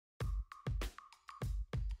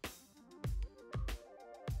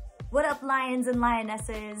What up, Lions and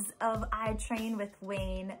Lionesses of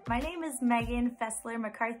iTrainWithWayne? My name is Megan Fessler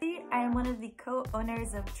McCarthy. I am one of the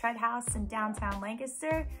co-owners of Treadhouse in downtown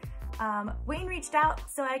Lancaster. Wayne reached out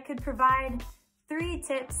so I could provide 3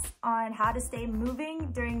 tips on how to stay moving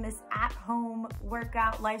during this at-home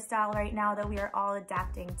workout lifestyle right now that we are all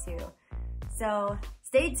adapting to. So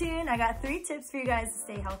stay tuned. I got 3 tips for you guys to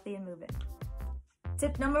stay healthy and moving.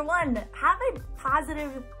 Tip number 1, have a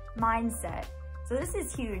positive mindset. So this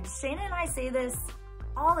is huge. Shayna and I say this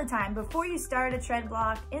all the time before you start a tread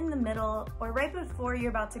block, in the middle, or right before you're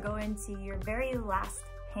about to go into your very last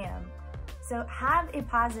ham. So have a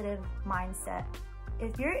positive mindset.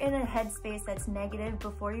 If you're in a headspace that's negative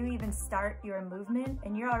before you even start your movement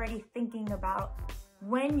and you're already thinking about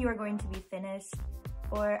when you're going to be finished,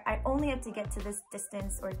 or I only have to get to this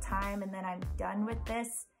distance or time and then I'm done with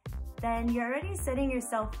this, then you're already setting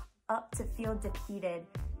yourself up to feel defeated.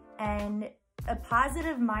 And a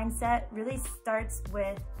positive mindset really starts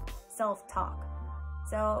with self-talk.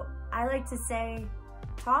 So I like to say,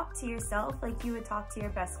 talk to yourself like you would talk to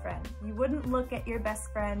your best friend. You wouldn't look at your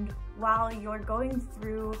best friend while you're going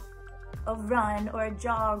through a run or a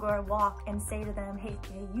jog or a walk and say to them, hey,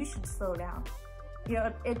 you should slow down. You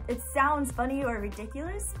know, it sounds funny or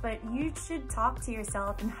ridiculous, but you should talk to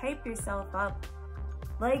yourself and hype yourself up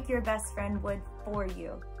like your best friend would for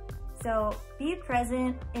you. So be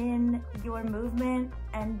present in your movement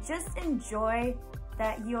and just enjoy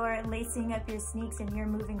that you're lacing up your sneaks and you're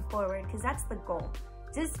moving forward, because that's the goal.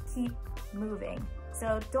 Just keep moving.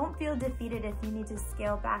 So don't feel defeated if you need to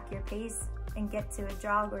scale back your pace and get to a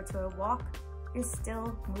jog or to a walk. You're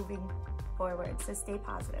still moving forward, so stay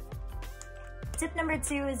positive. Tip number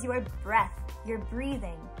 2 is your breath, your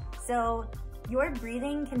breathing. So your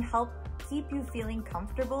breathing can help keep you feeling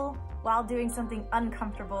comfortable while doing something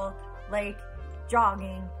uncomfortable like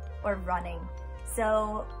jogging or running.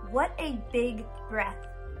 So what a big breath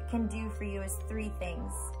can do for you is 3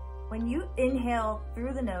 things. When you inhale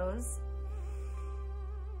through the nose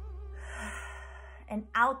and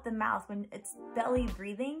out the mouth, when it's belly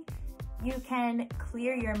breathing, you can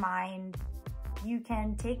clear your mind. You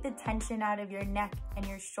can take the tension out of your neck and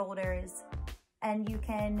your shoulders, and you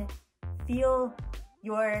can feel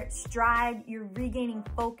your stride, you're regaining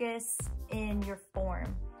focus in your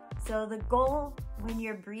form. So the goal when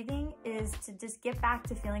you're breathing is to just get back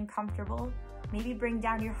to feeling comfortable, maybe bring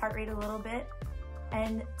down your heart rate a little bit,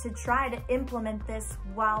 and to try to implement this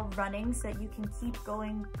while running so that you can keep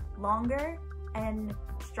going longer and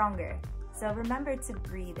stronger. So remember to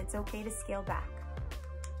breathe. It's okay to scale back.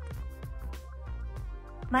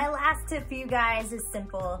 My last tip for you guys is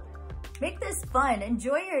simple. Make this fun.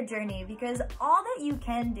 Enjoy your journey, because all that you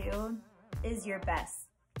can do is your best.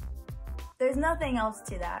 There's nothing else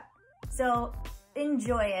to that. So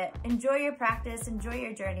enjoy it. Enjoy your practice. Enjoy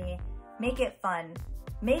your journey. Make it fun.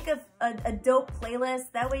 Make a dope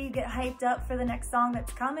playlist. That way you get hyped up for the next song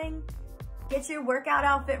that's coming. Get your workout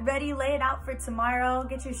outfit ready. Lay it out for tomorrow.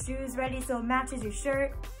 Get your shoes ready so it matches your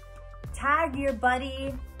shirt. Tag your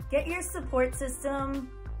buddy. Get your support system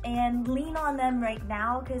and lean on them right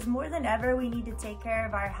now, because more than ever, we need to take care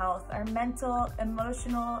of our health, our mental,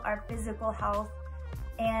 emotional, our physical health.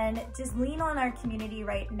 And just lean on our community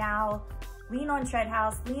right now. Lean on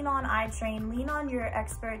Treadhouse, lean on iTrain, lean on your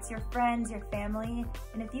experts, your friends, your family.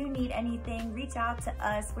 And if you need anything, reach out to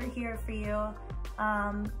us. We're here for you.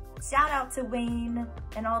 Shout out to Wayne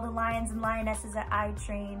and all the Lions and Lionesses at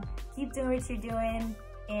iTrain. Keep doing what you're doing,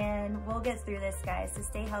 and we'll get through this, guys. So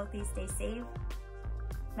stay healthy, stay safe.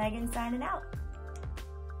 Megan signing out.